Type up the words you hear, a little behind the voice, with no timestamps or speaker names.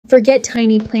Forget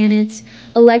tiny planets.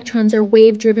 Electrons are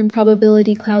wave-driven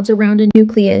probability clouds around a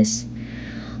nucleus.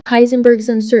 Heisenberg's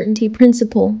uncertainty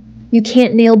principle. You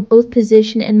can't nail both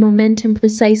position and momentum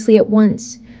precisely at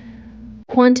once.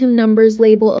 Quantum numbers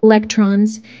label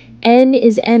electrons. N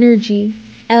is energy,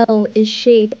 L is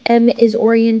shape, M is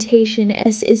orientation,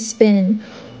 S is spin.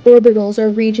 Orbitals are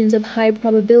regions of high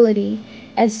probability.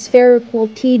 S spherical,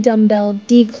 T dumbbell,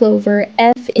 D clover,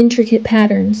 F intricate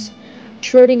patterns.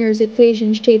 Schrödinger's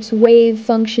equation shapes wave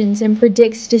functions and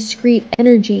predicts discrete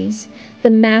energies,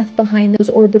 the math behind those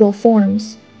orbital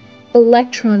forms.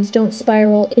 Electrons don't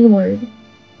spiral inward.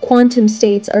 Quantum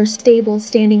states are stable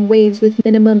standing waves with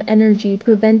minimum energy,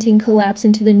 preventing collapse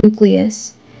into the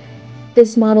nucleus.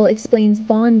 This model explains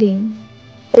bonding.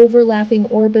 Overlapping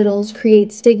orbitals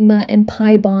create sigma and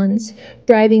pi bonds,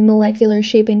 driving molecular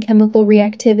shape and chemical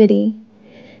reactivity.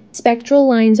 Spectral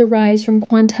lines arise from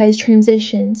quantized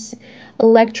transitions.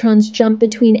 Electrons jump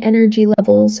between energy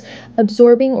levels,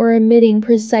 absorbing or emitting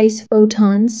precise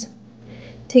photons.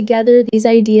 Together, these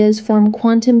ideas form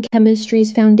quantum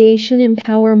chemistry's foundation and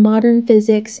power modern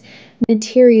physics,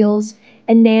 materials,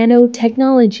 and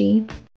nanotechnology.